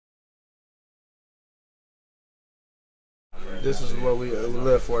this is what we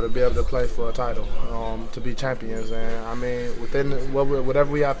live for, to be able to play for a title, to be champions. And I mean,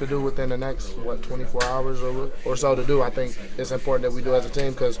 whatever we have to do within the next 24 hours or so to do, I think it's important that we do as a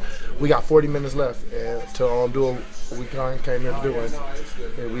team, because we got 40 minutes left to do what we came here to do,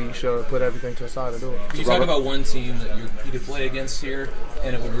 and we should put everything to the side and do it. You talk about one team that you could play against here,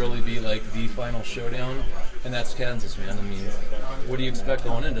 and it would really be like the final showdown, and that's Kansas, man. I mean, what do you expect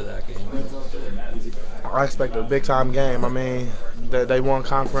going into that game? I expect a big-time game. I mean, they won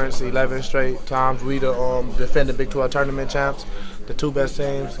conference 11 straight times. We the defending Big 12 tournament champs. The two best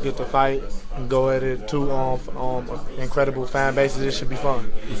teams get to fight and go at it. Two incredible fan bases. It should be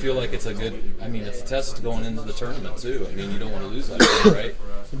fun. You feel like it's it's a test going into the tournament too. I mean, you don't want to lose that game, right?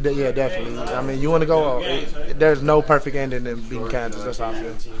 Yeah, definitely. I mean, you want to go. There's no perfect ending in beating Kansas. That's how I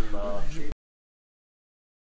feel.